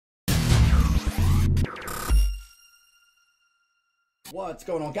What's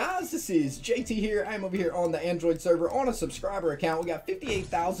going on, guys? This is JT here. I'm over here on the Android server on a subscriber account. We got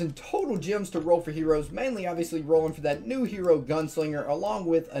 58,000 total gems to roll for heroes, mainly obviously rolling for that new hero Gunslinger, along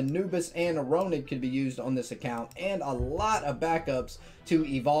with Anubis and Ronin could be used on this account, and a lot of backups to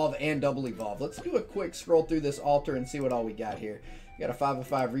evolve and double evolve. Let's do a quick scroll through this altar and see what all we got here. We got a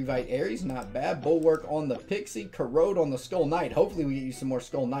 5/5 Revite Ares, not bad. Bulwark on the Pixie, Corrode on the Skull Knight. Hopefully we get you some more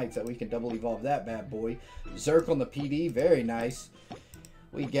Skull Knights that we can double evolve that bad boy. Zerk on the PD, very nice.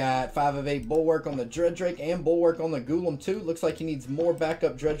 We got 5/8 Bulwark on the Dreaddrake and Bulwark on the Golem too. Looks like he needs more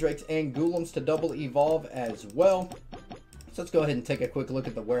backup Dreaddrakes and Golems to double evolve as well. So let's go ahead and take a quick look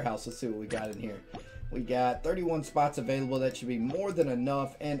at the warehouse. Let's see what we got in here. We got 31 spots available. That should be more than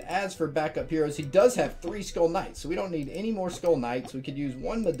enough. And as for backup heroes, he does have 3 Skull Knights, so we don't need any more Skull Knights. We could use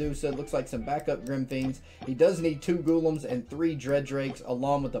 1 Medusa. It looks like some backup Grim Fiends. He does need 2 Golems and 3 Dreaddrakes,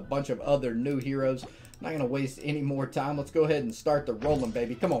 along with a bunch of other new heroes. Not going to waste any more time. Let's go ahead and start the rolling,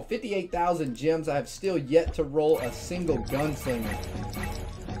 baby. Come on, 58,000 gems. I have still yet to roll a single Gunslinger.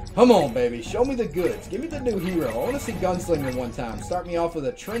 Come on, baby. Show me the goods. Give me the new hero. I want to see Gunslinger one time. Start me off with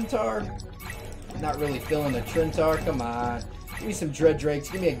a Trentar. Not really feeling a Trentar. Come on. Give me some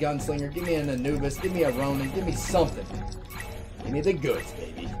Dreaddrakes. Give me a Gunslinger. Give me an Anubis. Give me a Ronin. Give me something. Give me the goods,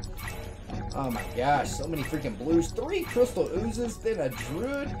 baby. Oh my gosh. So many freaking blues. 3 crystal oozes. Then a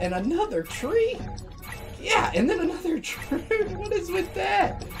druid. And another tree. Yeah, and then another druid. What is with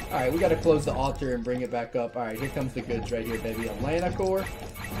that? Alright, we got to close the altar and bring it back up. Alright, here comes the goods right here, baby. Atlanta Core.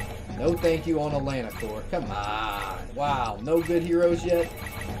 No thank you on Atlanta Core. Come on. Wow. No good heroes yet.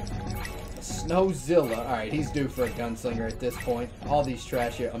 Snowzilla. Alright, he's due for a Gunslinger at this point. All these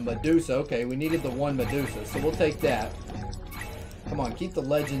trash here. A Medusa. Okay, we needed the 1 Medusa, so we'll take that. Come on, keep the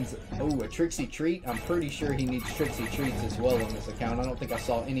legends. Oh, a Trixie Treat. I'm pretty sure he needs Trixie Treats as well on this account. I don't think I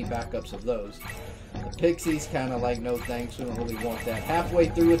saw any backups of those. The Pixie's kind of like, no thanks. We don't really want that. Halfway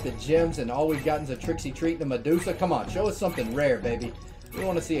through with the gems, and all we've gotten is a Trixie Treat and a Medusa. Come on, show us something rare, baby. We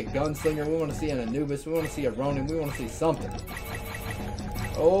want to see a Gunslinger. We want to see an Anubis. We want to see a Ronin. We want to see something.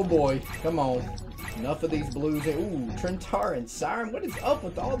 Oh boy, come on. Enough of these blues. Ooh, Trentar and Siren. What is up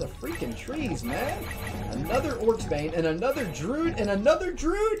with all the freaking trees, man? Another Orcsbane and another Druid and another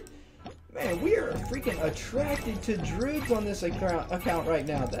Druid? Man, we are freaking attracted to Druids on this account right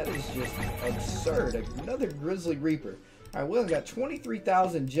now. That is just absurd. Another Grizzly Reaper. Alright, we only got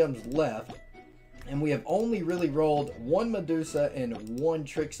 23,000 gems left. And we have only really rolled 1 Medusa and 1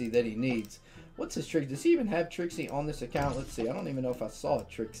 Trixie that he needs. What's his Trixie? Does he even have Trixie on this account? Let's see. I don't even know if I saw a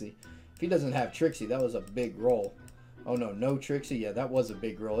Trixie. If he doesn't have Trixie, that was a big roll. Oh no, no Trixie? Yeah, that was a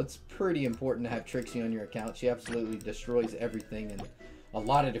big roll. It's pretty important to have Trixie on your account. She absolutely destroys everything in a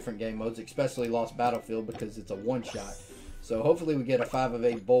lot of different game modes, especially Lost Battlefield, because it's a one-shot. So hopefully we get a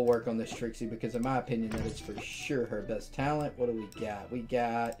 5/8 Bulwark on this Trixie, because in my opinion, that is for sure her best talent. What do we got? We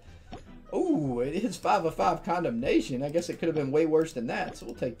got... Ooh, it is 5/5 Condemnation. I guess it could have been way worse than that, so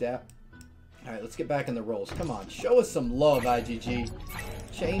we'll take that. Alright, let's get back in the rolls. Come on, show us some love, IGG.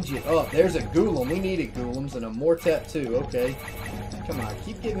 Change it up. There's a Golem. We needed Golems and a Mortet too. Okay. Come on,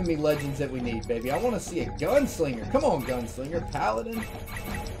 keep giving me legends that we need, baby. I want to see a Gunslinger. Come on, Gunslinger. Paladin.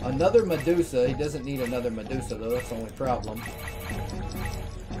 Another Medusa. He doesn't need another Medusa, though. That's the only problem.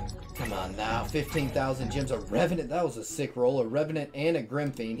 Come on now. 15,000 gems. A Revenant. That was a sick roll. A Revenant and a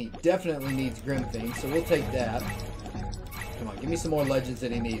Grim Fiend. He definitely needs Grim Fiend, so we'll take that. Come on, give me some more legends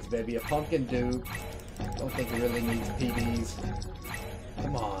that he needs, baby. A Pumpkin Duke. Don't think he really needs PDs.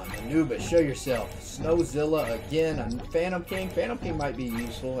 Come on, Anubis, show yourself. Snowzilla again. A Phantom King. Phantom King might be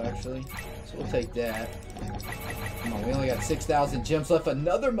useful, actually. So we'll take that. Come on, we only got 6,000 gems left.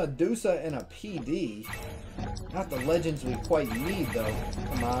 Another Medusa and a PD. Not the legends we quite need, though.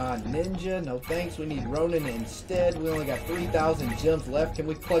 Come on, Ninja. No thanks. We need Ronin instead. We only got 3,000 gems left. Can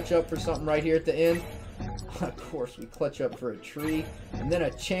we clutch up for something right here at the end? Of course, we clutch up for a tree. And then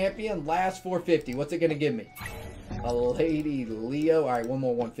a champion. Last 450. What's it going to give me? A Lady Leo. Alright, one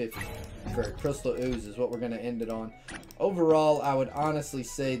more 150 for a Crystal Ooze is what we're going to end it on. Overall, I would honestly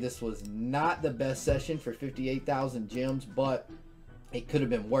say this was not the best session for 58,000 gems, but it could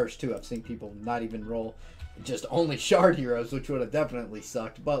have been worse too. I've seen people not even roll just only shard heroes, which would have definitely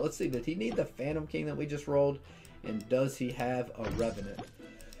sucked. But let's see, did he need the Phantom King that we just rolled? And does he have a Revenant?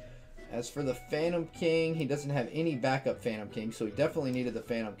 As for the Phantom King, he doesn't have any backup Phantom King, so he definitely needed the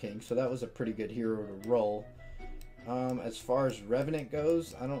Phantom King. So that was a pretty good hero to roll. As far as Revenant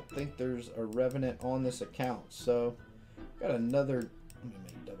goes, I don't think there's a Revenant on this account. So, got another... Let me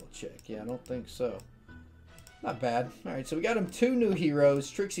double check. Yeah, I don't think so. Not bad. Alright, so we got him 2 new heroes,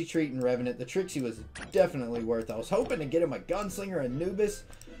 Trixie Treat and Revenant. The Trixie was definitely worth it. I was hoping to get him a Gunslinger, Anubis.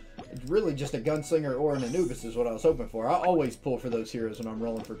 It's really just a Gunslinger or an Anubis is what I was hoping for. I always pull for those heroes when I'm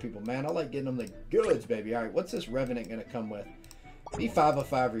rolling for people, man. I like getting them the goods, baby. All right, what's this Revenant going to come with? Be 5 of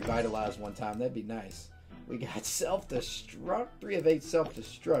 5 revitalized one time. That'd be nice. We got self-destruct. 3 of 8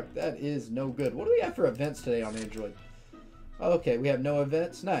 self-destruct. That is no good. What do we have for events today on Android? Okay, we have no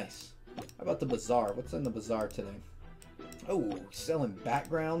events. Nice. How about the bazaar? What's in the bazaar today? Oh, selling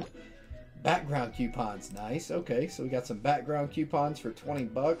background coupons. Nice. Okay, so we got some background coupons for 20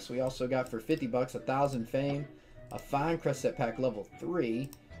 bucks. We also got for 50 bucks 1,000 fame, a fine crest set pack level 3,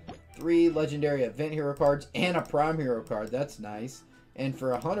 3 legendary event hero cards, and a prime hero card. That's nice. And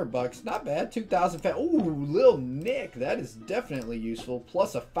for 100 bucks, not bad, 2,000 fame. Ooh, Lil Nick. That is definitely useful.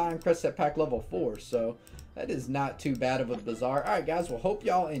 Plus a fine crest set pack level 4. So that is not too bad of a bazaar. All right, guys. Well, hope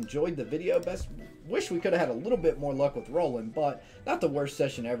y'all enjoyed the video. Wish we could have had a little bit more luck with rolling, but not the worst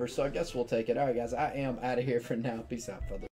session ever. So I guess we'll take it. All right, guys. I am out of here for now. Peace out, brother.